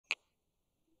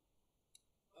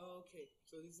Okay,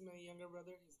 so this is my younger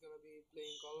brother. He's gonna be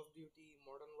playing Call of Duty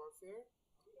Modern Warfare.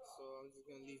 So I'm just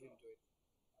gonna leave him to it.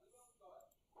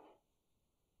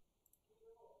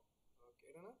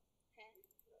 Okay, Rana?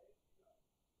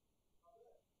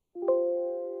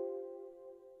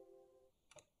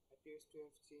 Appears to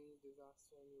have changed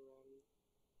disaster and RAM.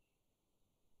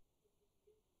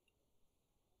 Okay.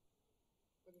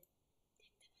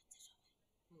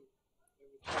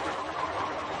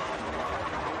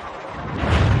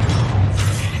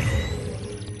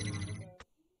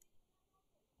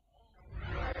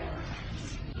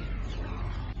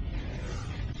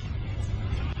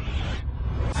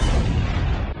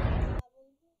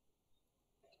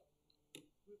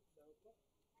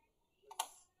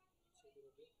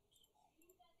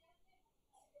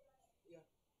 Yeah,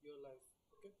 you're live.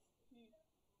 Okay.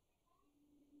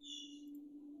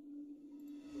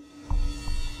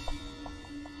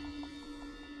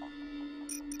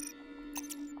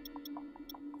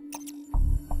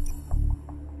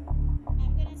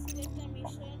 I'm gonna select a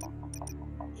mission.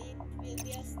 It will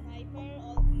be a sniper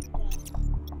or guitar.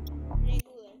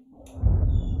 Regular. Let's see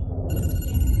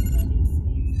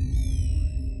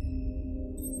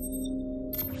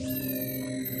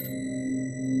what it says.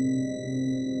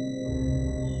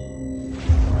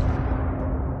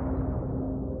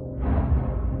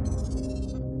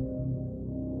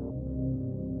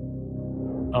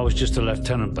 I was just a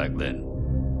lieutenant back then,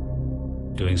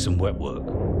 doing some wet work.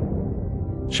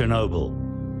 Chernobyl,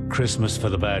 Christmas for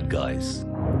the bad guys.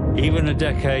 Even a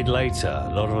decade later,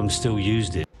 a lot of them still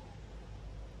used it.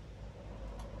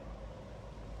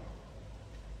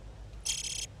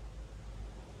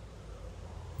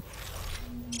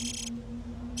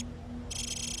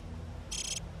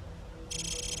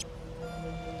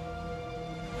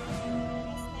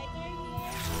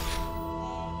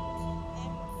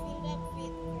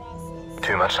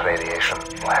 Too much radiation.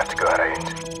 We'll have to go around.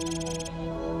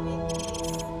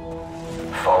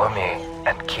 Follow me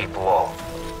and keep low.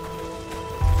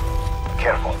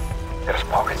 Careful. There's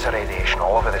pockets of radiation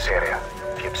all over this area.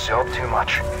 If you absorb too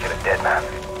much, you're a dead man.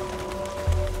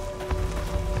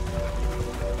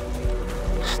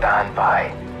 Stand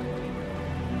by.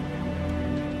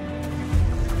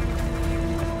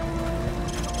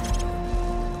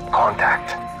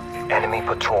 Contact. Enemy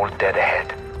patrol dead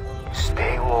ahead.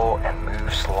 Stay low and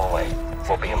move slowly. It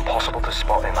will be impossible to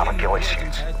spot in our ghillie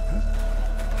suits.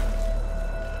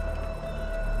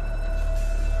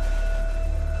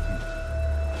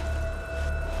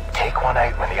 Take one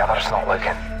out when the other's not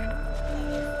looking.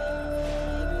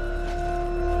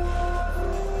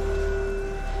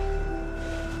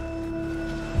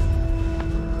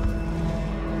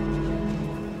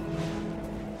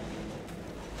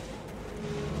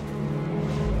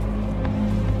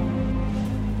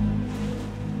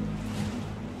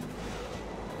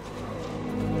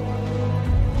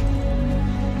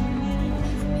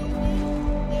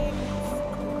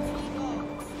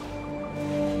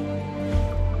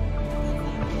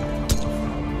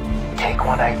 Take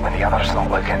one out when the other's not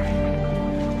looking.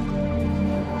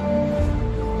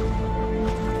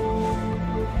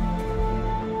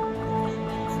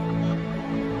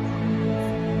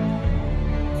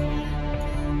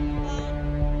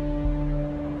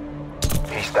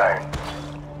 He's down.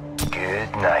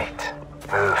 Good night.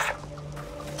 Move.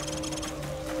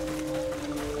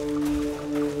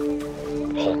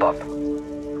 Hold up.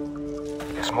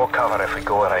 There's more cover if we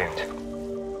go around.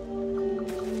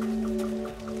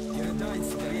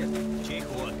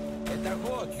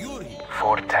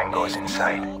 Four tangos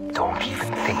inside. Don't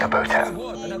even think about it.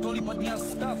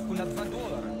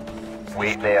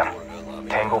 Wait there.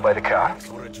 Tango by the car.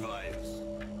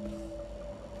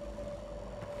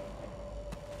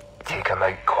 Take him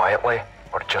out quietly,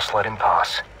 or just let him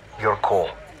pass. Your call.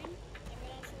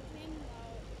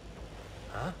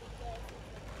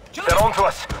 They're onto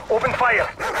us. Open fire.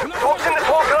 Tops in the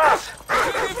tall grass.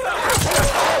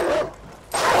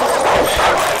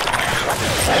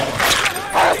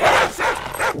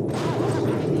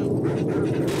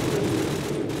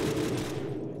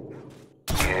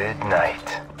 Good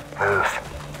night. Move.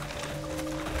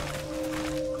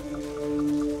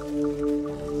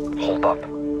 Hold up.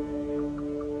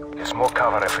 There's more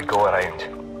cover if we go around.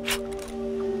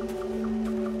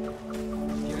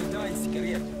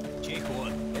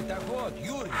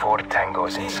 Four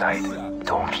tangos inside.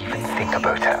 Don't even think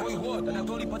about it.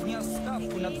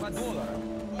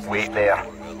 Wait there.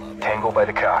 Tango by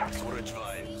the car.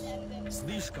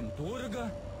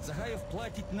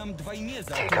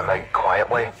 Take him out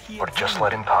quietly, or just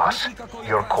let him pass.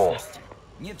 Your call.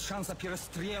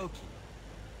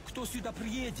 Кто сюда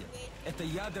приедет? Это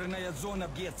ядерная зона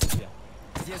бедствия.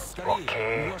 Здесь скорее.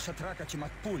 Окей. Умрешь от рака, чем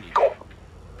от пули. Go.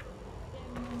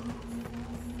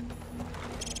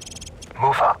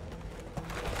 Move up.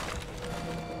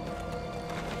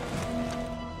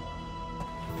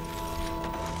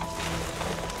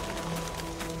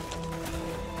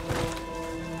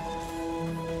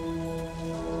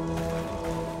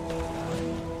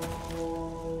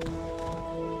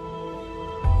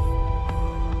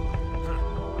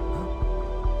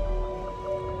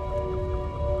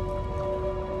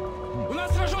 У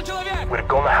нас сражен человек! We're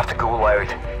gonna have to go loud.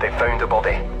 They found a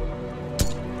body.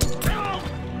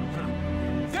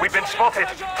 We've been spotted.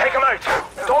 Take them out.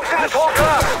 Dogs in the tall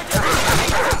grass.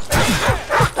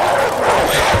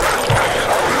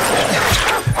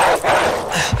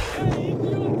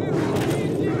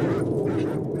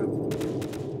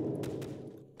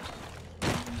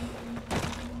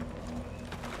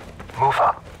 Move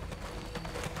up.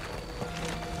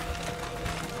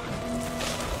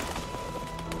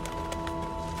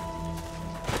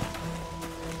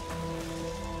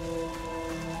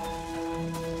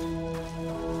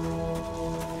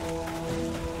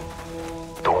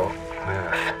 Don't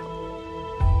move.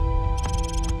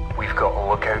 We've got a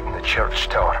lookout in the church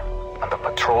tower and a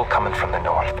patrol coming from the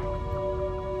north.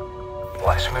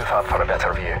 Let's move up for a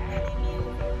better view.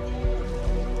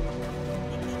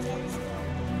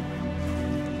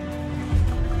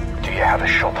 Do you have a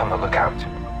shot on the lookout?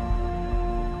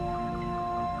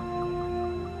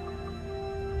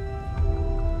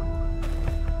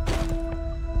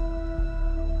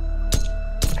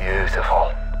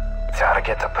 Beautiful.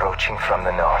 Target approaching from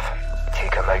the north.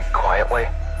 Take him out quietly,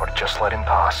 or just let him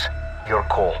pass. Your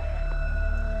call.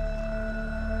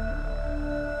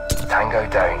 Tango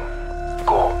down.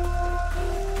 Go.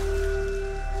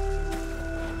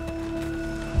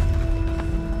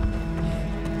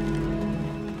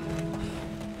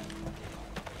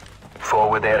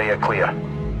 Forward area clear.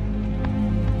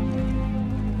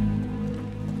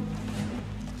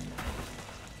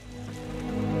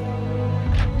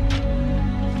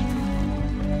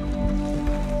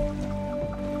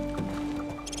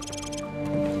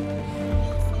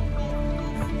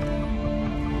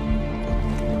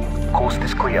 Coast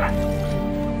is clear.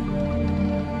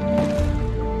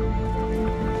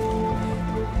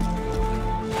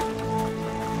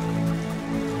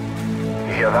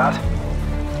 You hear that?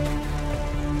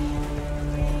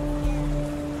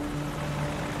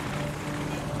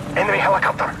 Enemy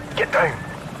helicopter! Get down!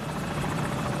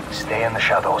 Stay in the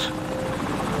shadows.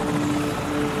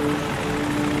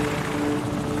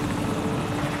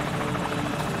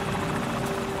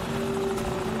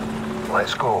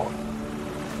 Let's go.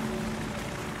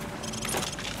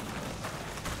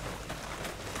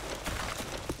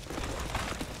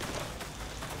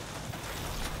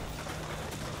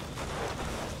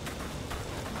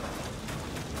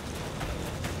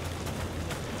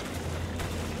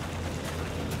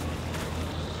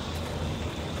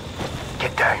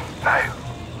 Get down, now.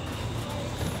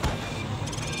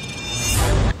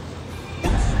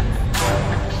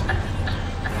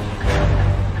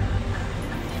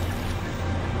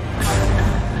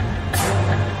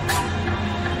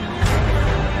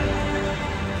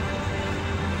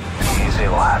 Easy,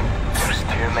 lad. There's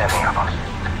too many of them.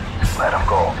 Let them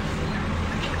go.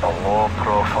 Keep a low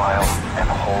profile and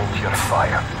hold your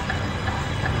fire.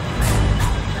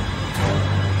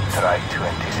 Try to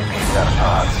anticipate their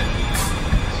paths.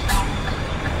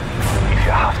 If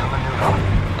you have to maneuver,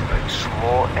 do it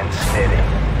slow and steady.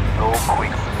 No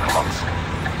quick movements.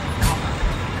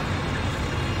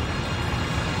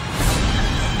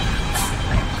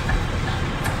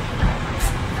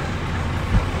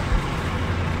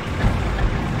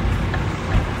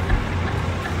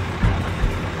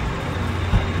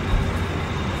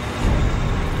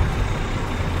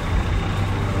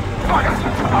 Fuck!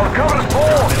 Our cover's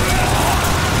full!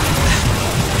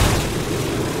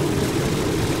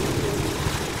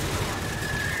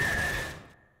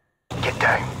 Get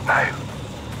down, now.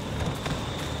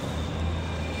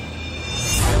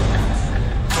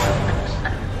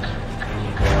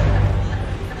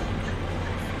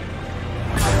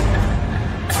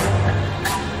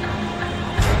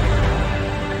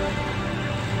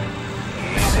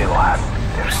 Easy, lad.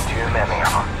 There's too many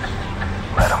of them.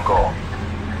 Let them go.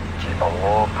 Keep a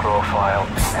low profile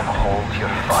and hold your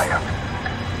fire.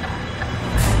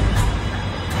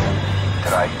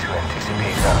 Try to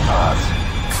anticipate their paths.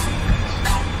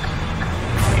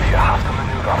 If you have to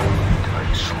maneuver, do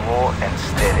it slow and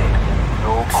steady.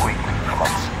 No quick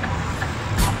movements.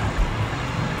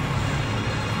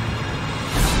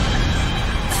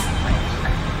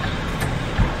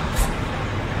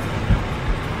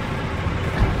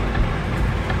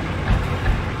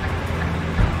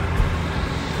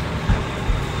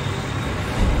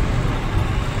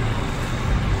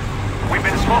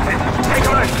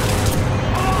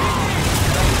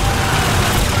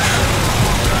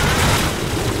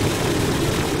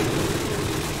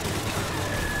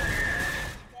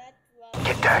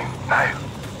 down, now.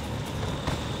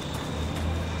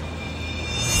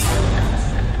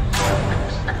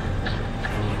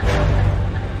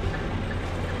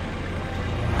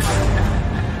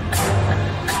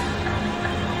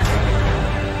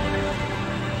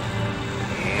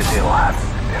 Easy, lad.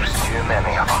 There's too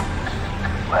many of them.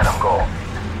 Let them go.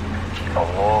 Keep a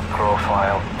low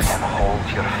profile and hold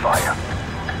your fire.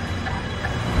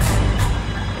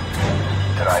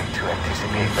 Try to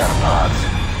anticipate their paths.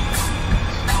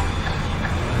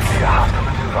 If you have to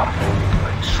maneuver,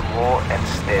 but slow and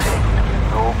steady.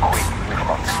 No quick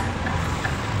movements.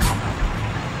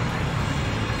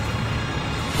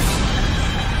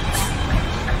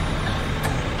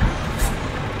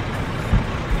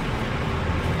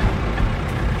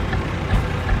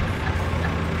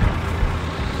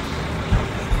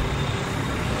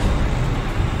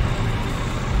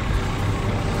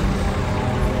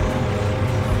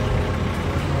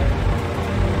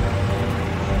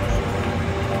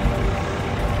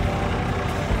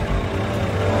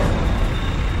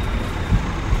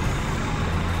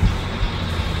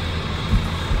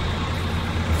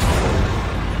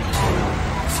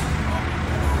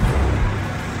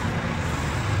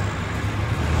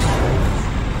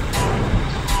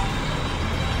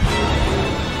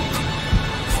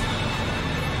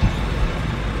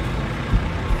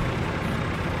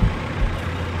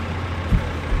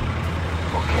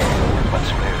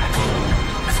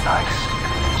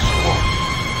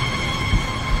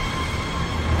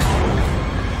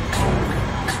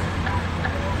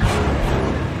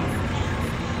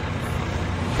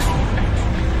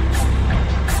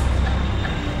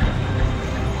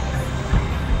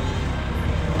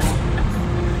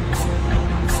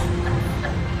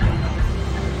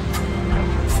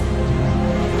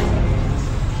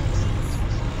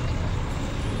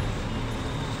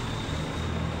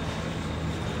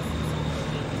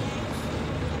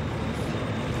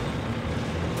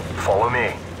 Follow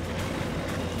me.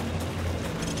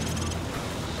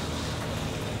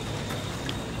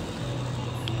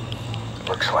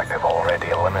 Looks like they've already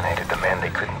eliminated the men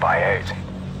they couldn't buy out.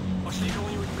 Пошли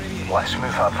кого-нибудь проверить. Let's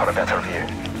move up for a better view.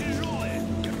 Тяжелые.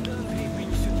 Когда Андрей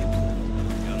принесет тепло,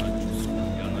 я напишу.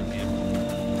 Я напишу.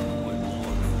 Ой,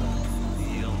 боже.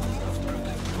 Ел на завтрак.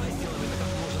 Давай сделаем это как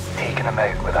можно скорее. Taking them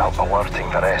out without alerting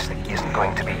the rest isn't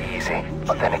going to be easy.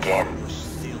 But then again,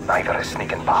 neither is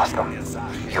sneaking past them.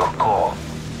 Your call.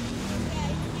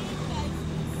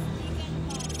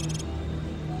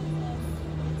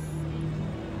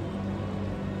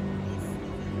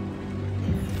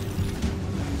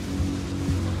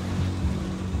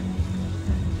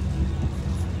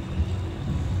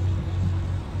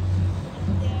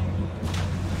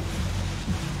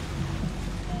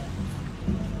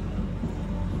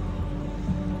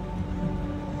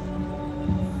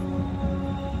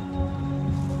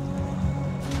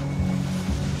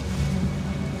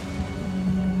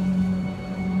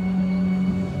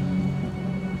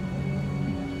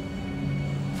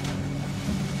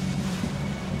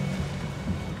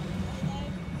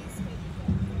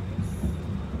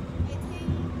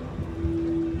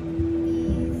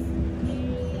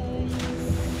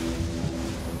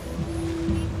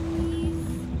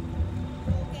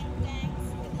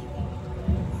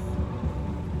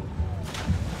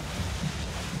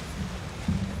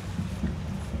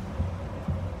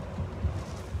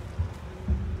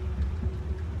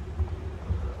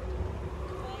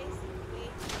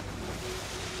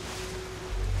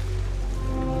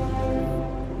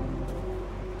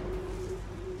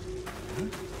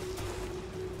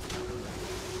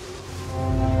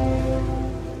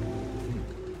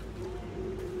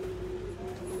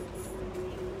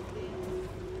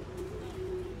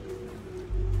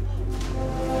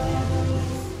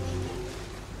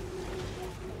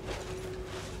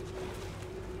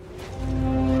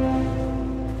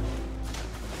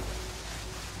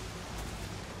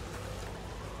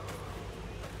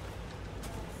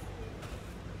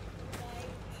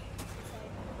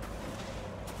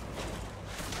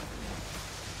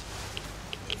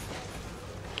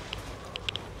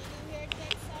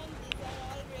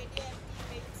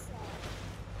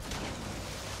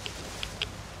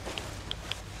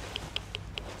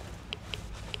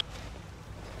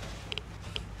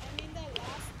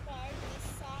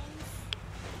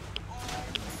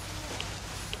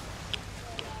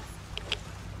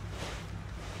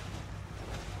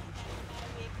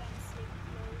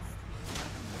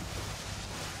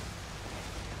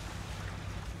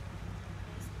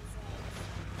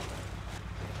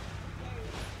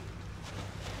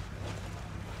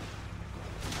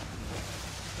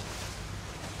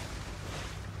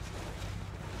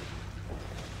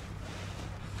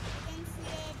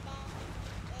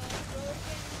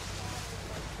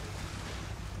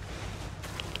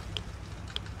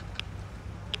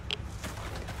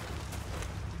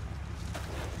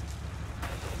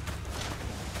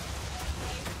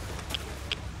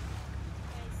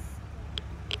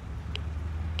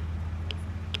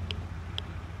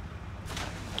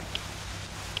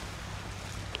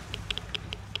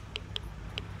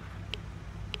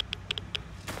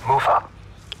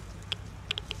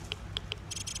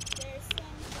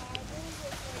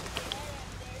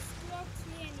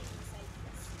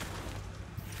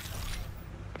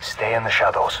 Stay in the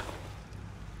shadows.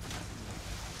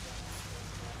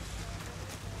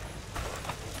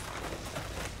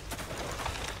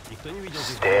 Никто не видел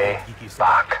здесь Stay дикие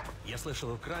собаки? back. Я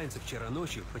слышал, украинцы вчера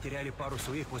ночью потеряли пару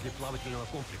своих возле плавательного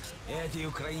комплекса. Эти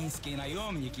украинские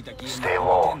наемники такие Stay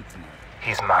low. компетентные.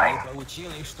 He's mine.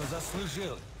 Получили, что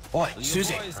заслужил. Ой,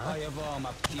 Сюзи! Любой с боевым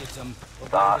аптечем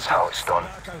That's how it's done.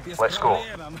 Let's go.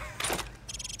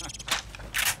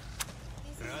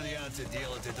 Радиация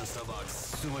делает это собак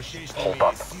с сумасшедшими Hold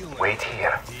up. силами. Wait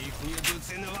here. Ты их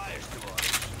недооцениваешь,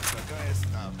 товарищ. Какая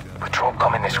ставка? Patrol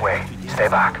coming this way. Stay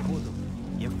back.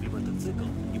 Я куплю мотоцикл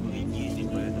и буду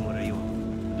ездить по этому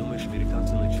району. Думаешь,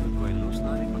 американцы начнут войну с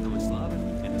нами, потом и славы?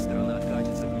 Эта страна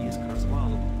катится вниз к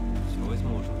развалу. Все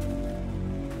возможно.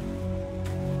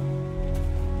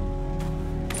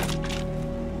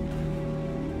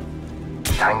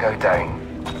 Tango down.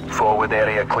 Forward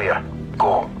area clear.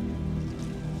 Go.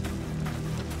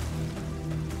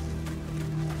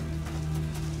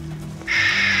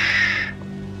 Shh.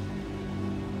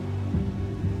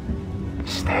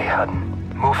 Stay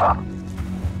hidden. Move up.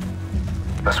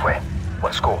 This way.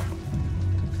 Let's go.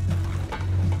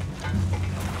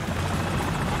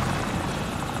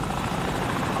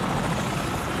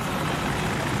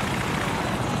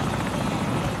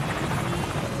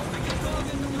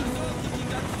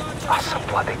 That's a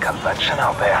bloody convention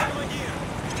out there.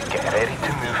 Get ready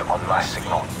to move on my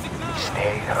signal.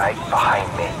 Stay right behind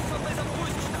me.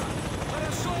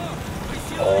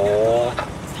 Hold.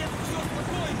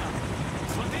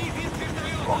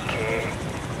 Okay.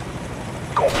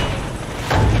 Go.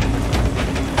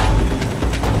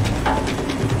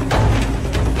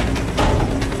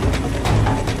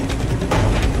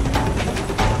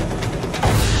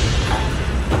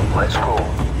 Let's go.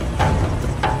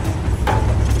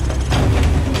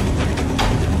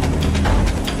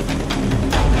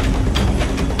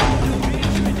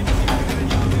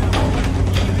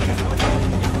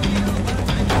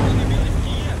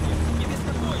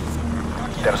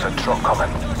 There's a truck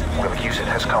coming. We'll use it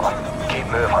as cover. Keep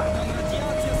moving.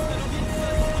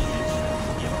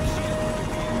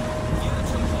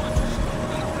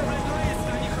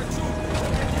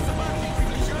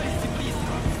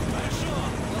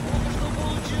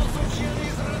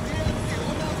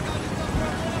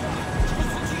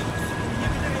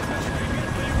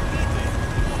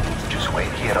 Just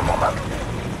wait here a moment.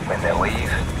 When they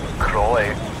leave, crawl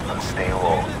out and stay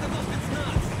low.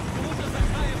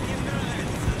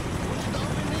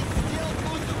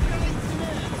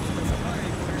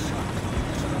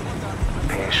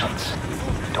 Patience.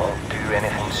 Don't do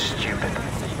anything stupid.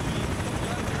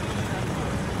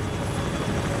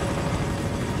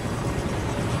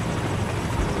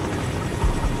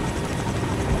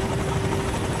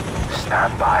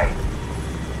 Stand by.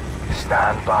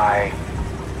 Stand by.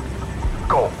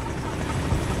 Go.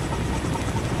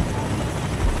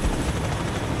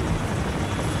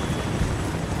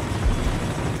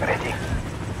 Ready.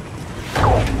 Go.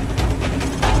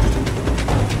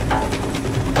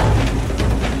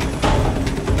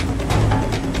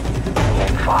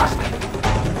 Hold fast.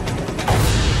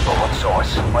 No one saw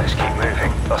us. Let's keep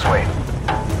moving. This way.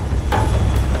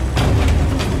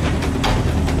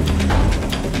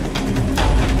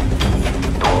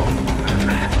 Don't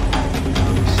move.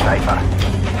 Sniper.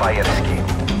 Fire escape.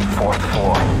 4th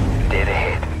floor. Dead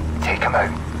ahead. Take him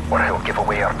out, or he'll give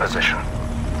away our position.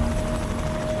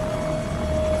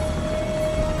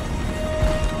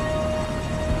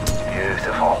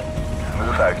 Beautiful.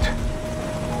 Move out.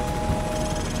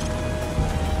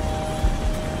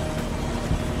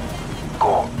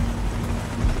 Go.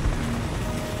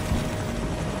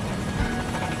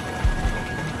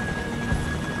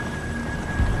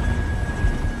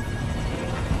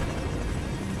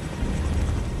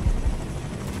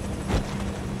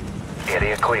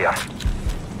 Area clear.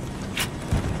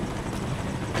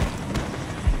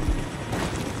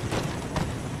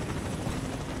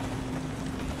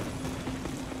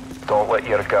 Don't let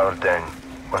your guard down.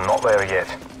 We're not there yet.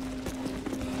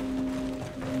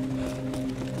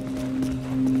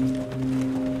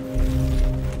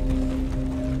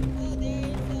 Oh,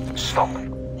 there is Stop. I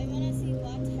wanna see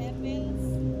what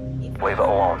happens if Leave it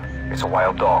alone. It's a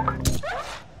wild dog.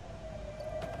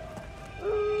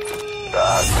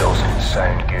 That doesn't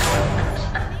sound good.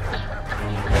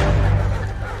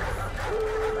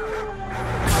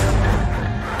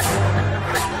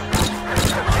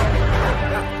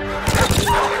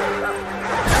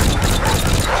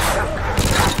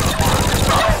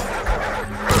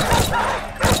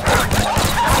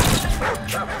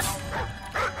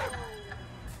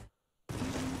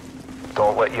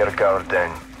 Don't let your guard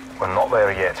down. We're not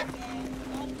there yet.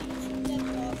 not to shoot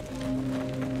that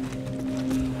dog.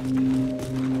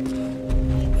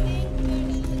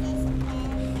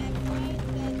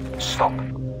 stop.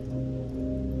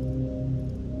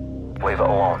 Leave it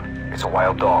alone. It's a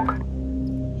wild dog.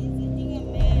 He's eating a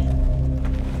man.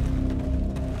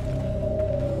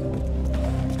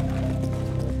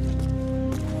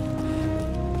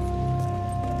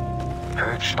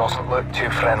 Pooch doesn't look too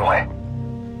friendly.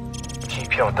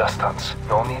 Keep your distance.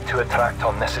 No need to attract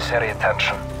unnecessary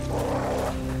attention.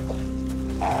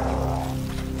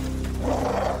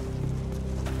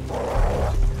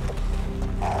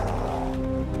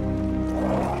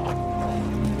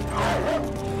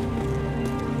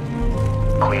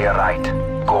 Clear right.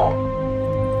 Go.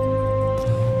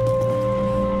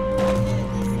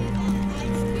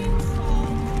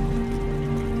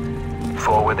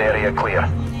 Forward area clear.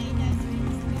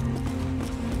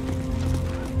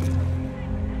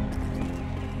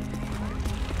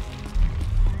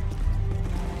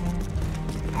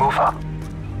 Move up.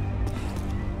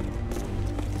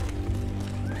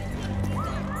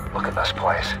 Look at this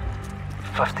place.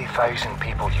 50,000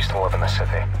 people used to live in the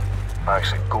city.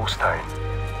 Actually, ghost town.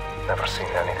 Never seen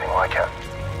anything like it.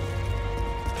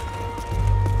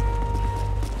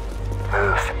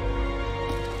 Move.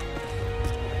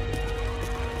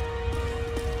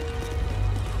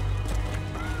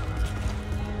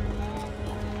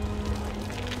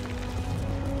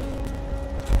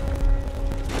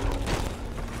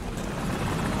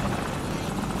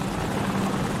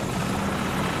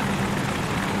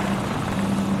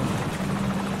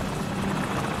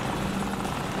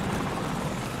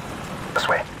 This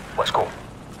way. Let's go.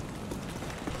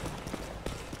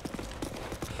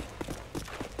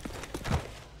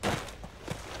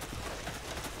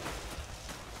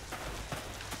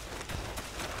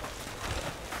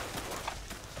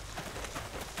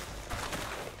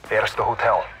 There's the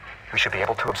hotel. We should be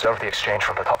able to observe the exchange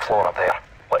from the top floor up there.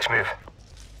 Let's move.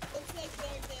 Looks like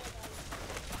they're there, guys.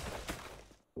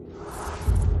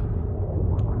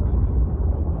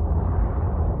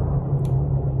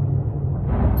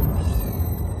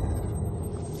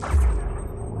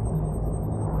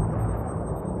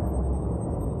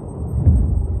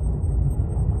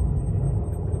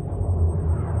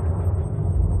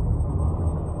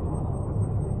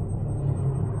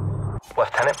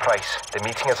 Lieutenant Price, the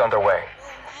meeting is underway.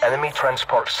 Enemy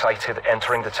transport sighted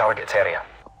entering the target area. I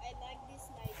like this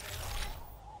sniper.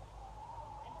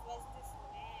 And was this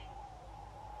man?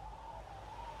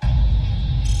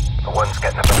 The one's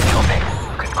getting a bit choppy.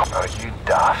 Are you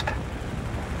daft?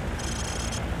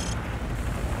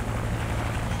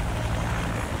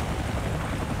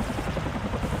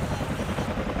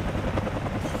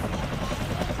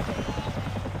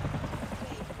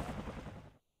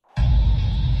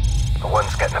 The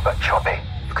one's getting a bit choppy.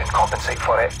 You can compensate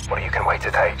for it, or you can wait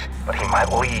it out. But he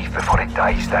might leave before it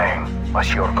dies down.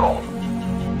 That's your call.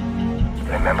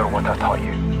 Remember what I taught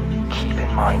you. Keep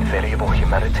in mind variable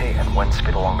humidity and wind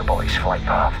speed along the body's flight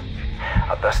path.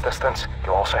 At this distance,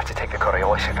 you'll also have to take the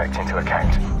Coriolis effect into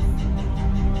account.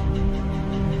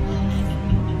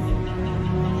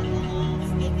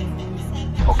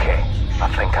 Okay, I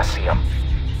think I see him.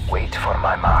 Wait for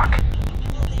my mark.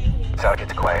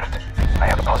 Target acquired. I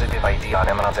have a positive ID on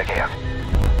him and ahead.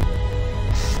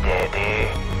 Steady.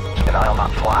 Keep an eye on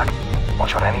that flag.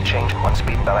 Watch for any change in wind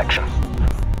speed and direction.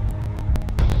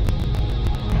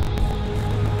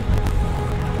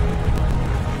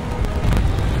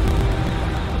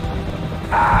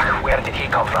 Ah, where did he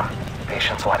come from?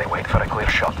 Patience, let it wait for a clear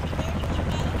shot.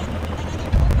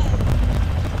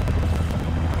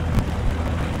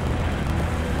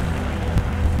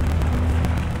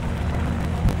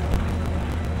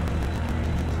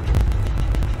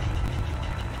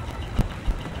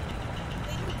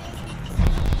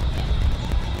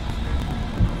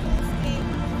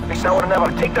 It's now or never.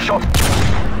 Take the shot.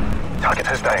 Target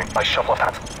is down. Nice shot,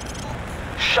 Lieutenant.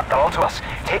 Shut down onto us.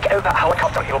 Take out that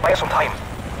helicopter. He'll buy us some time.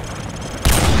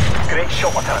 Great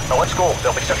shot, Lieutenant. Now let's go.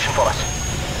 They'll be searching for us.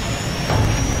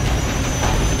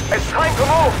 It's time to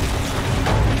move!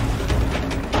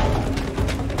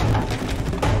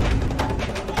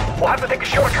 We'll have to take a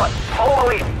shortcut. Follow the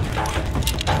lead.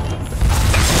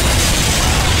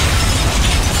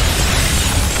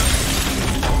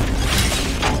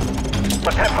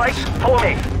 Lieutenant Price, follow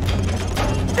me.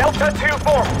 Delta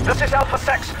 2-4, this is Alpha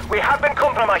 6. We have been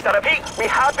compromised. I repeat, we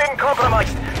have been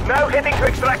compromised. Now heading to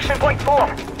extraction point 4.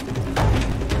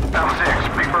 Alpha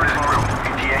 6, Big Bird is en route.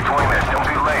 ETA 20 minutes, don't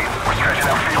be late. We're stretching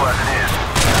out fuel as it is.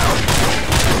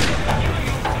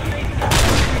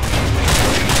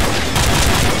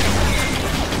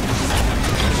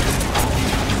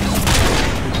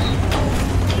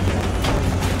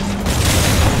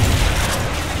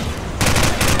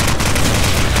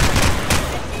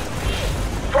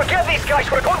 Forget these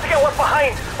guys, we're going to get left behind.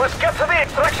 behind. Let's get to the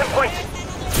extraction point.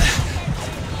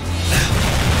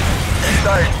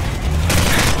 Down.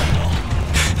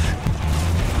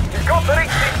 You've got to reach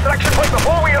the extraction point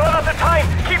before we run out of time.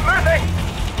 Keep moving.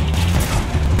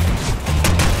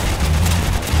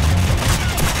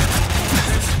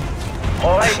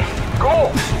 All right,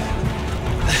 go.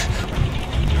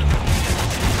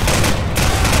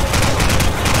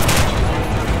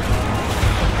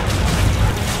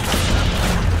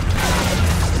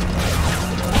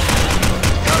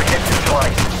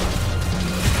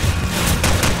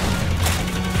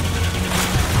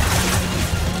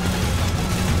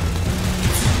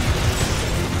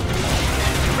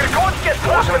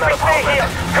 Close in that apartment. Here.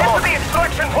 Come on. To the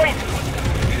extraction point.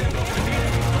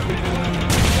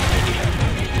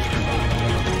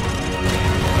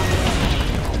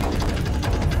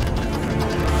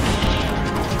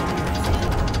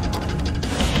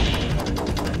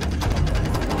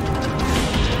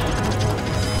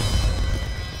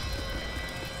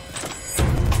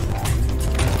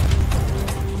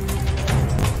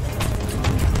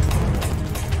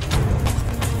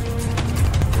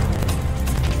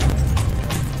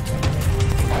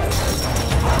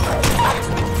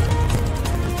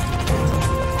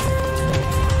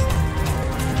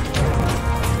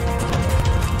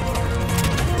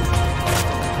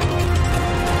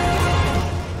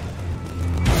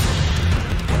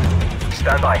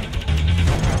 Stand by.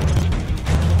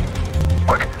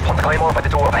 Quick, plant the claymore by the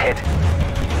door overhead.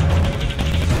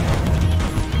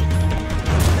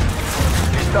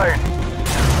 He's down.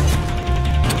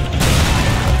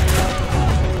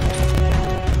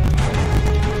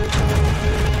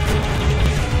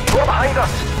 Door behind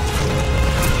us.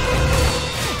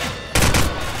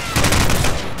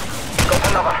 Got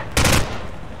another.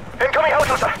 Incoming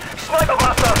helicopter. Sniper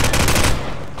blaster.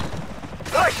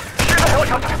 Right, shoot the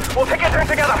helicopter. We'll take it down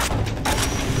together!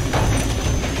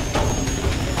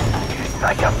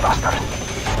 Sniper bastard!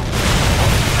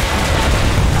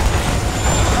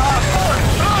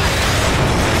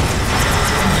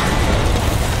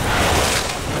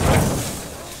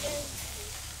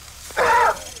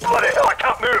 Bloody hell, I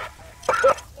can't move! Looks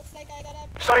like I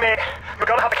gotta... Sorry mate, you're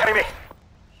gonna have to carry me.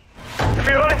 If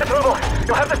you run into trouble,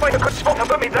 you'll have to find a good spot to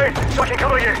put me down so I can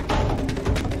cover you.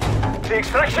 The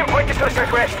extraction point is to the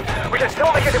southwest. We can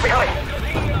still make it if we hurry.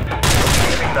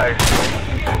 Easy now.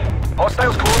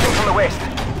 Hostiles closing from the west.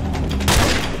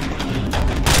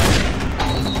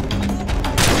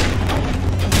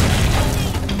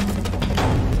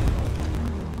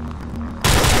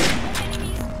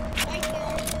 Right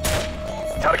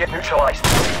there. Target neutralized.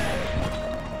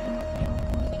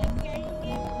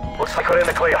 Looks like we're in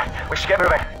the clear. We should get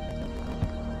moving.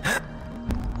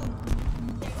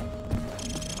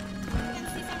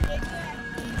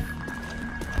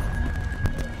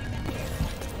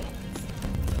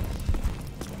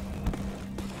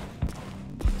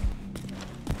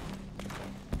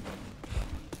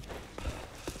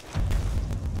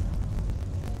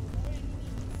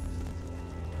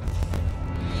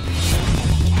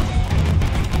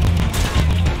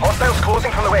 Hostiles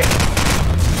closing from the west.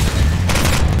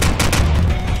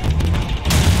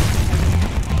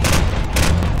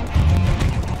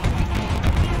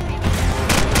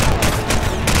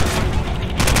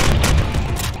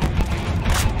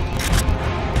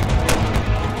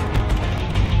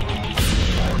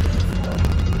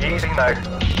 Easy now.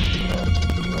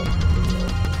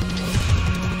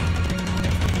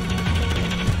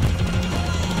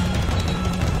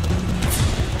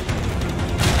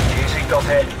 Easy,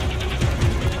 Dovhead.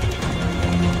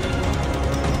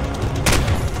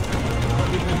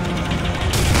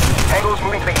 Tangle's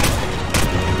moving to the east.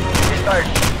 He's down.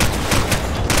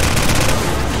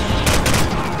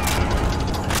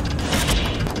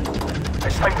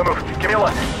 It's time to move. Give me a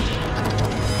lift.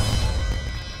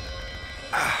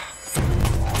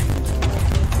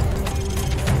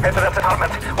 Head to that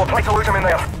apartment. We'll try to lose him in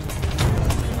there.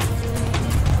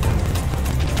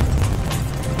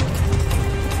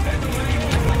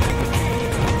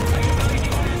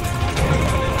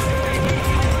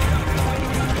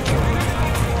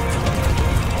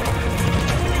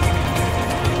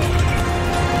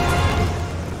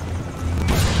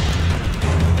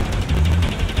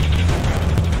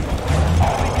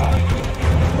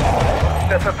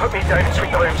 Better put me down and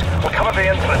sweep the rooms. We'll cover the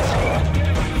entrance.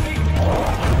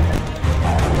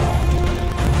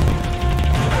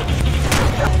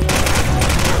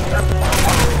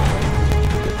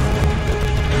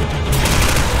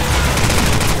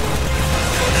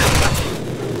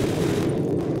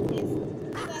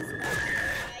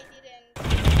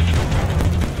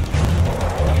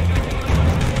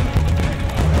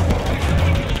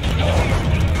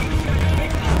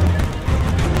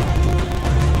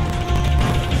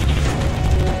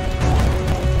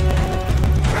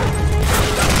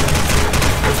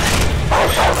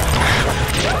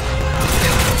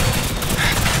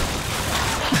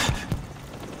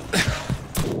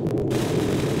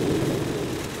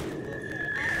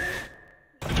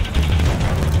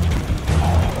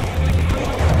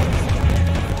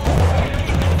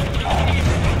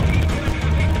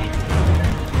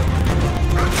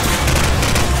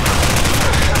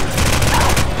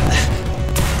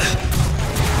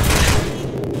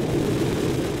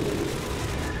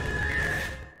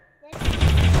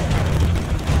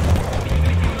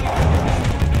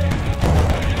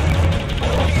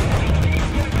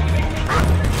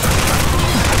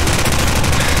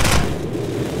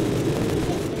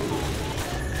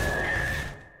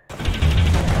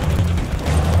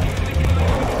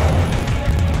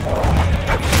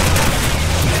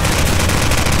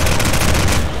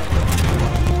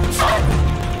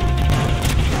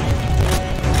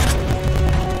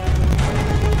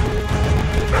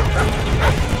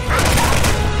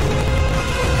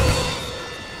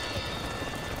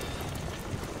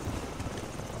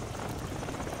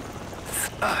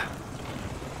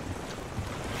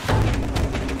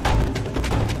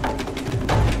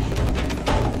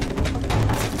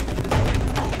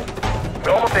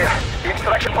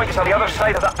 on the other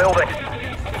side of that building.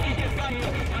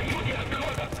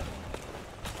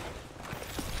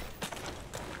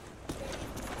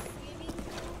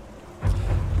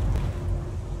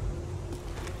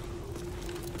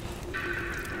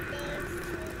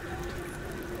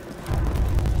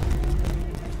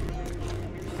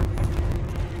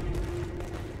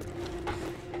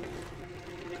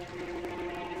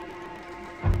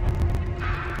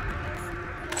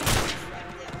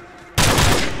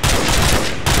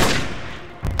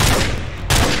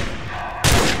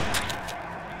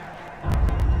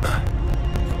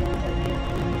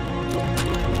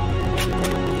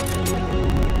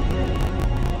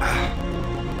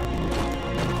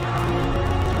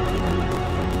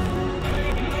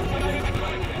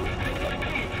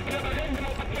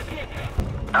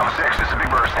 Alpha 6, this is Big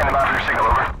Bird. Standing by for your signal,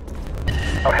 over.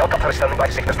 Our helicopter is standing by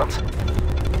safe distance.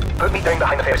 Put me down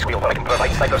behind the Ferris wheel where I can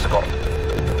provide sniper support.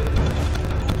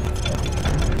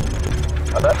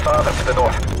 A bit farther to the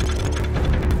north.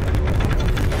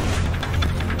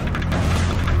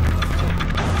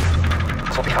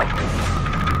 This'll be fine.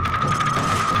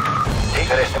 Take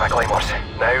the rest of my claymores.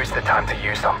 Now's the time to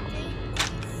use them.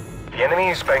 The enemy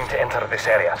is bound to enter this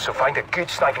area, so find a good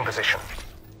sniping position.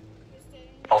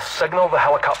 I'll signal the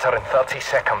helicopter in 30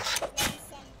 seconds.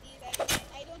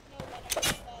 I don't know what it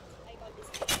is, but I got this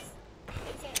place.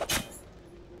 It's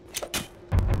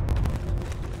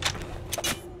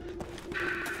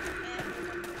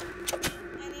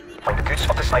a Find a good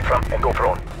spot to snipe from and go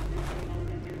prone.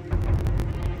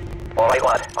 Alright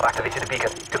lad, I've activated the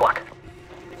beacon. Good luck.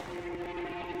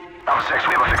 Alpha 6,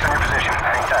 we have a fix on your position.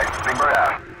 Hang tight. Big Bird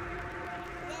out.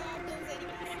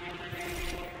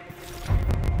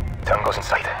 Tango's in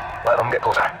sight. Let them get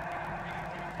closer.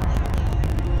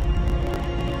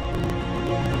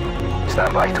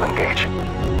 Stand by to engage.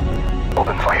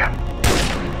 Open fire.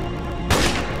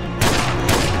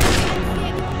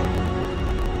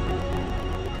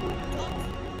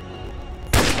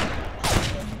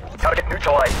 Target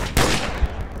neutralized.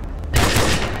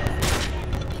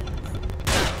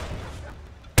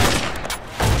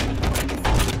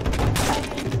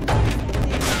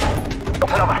 Got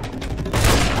another.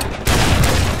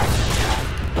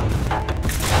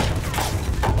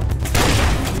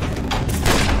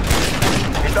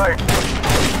 He's down.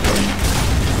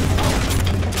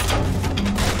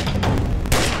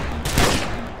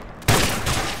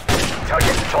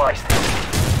 Target neutralized.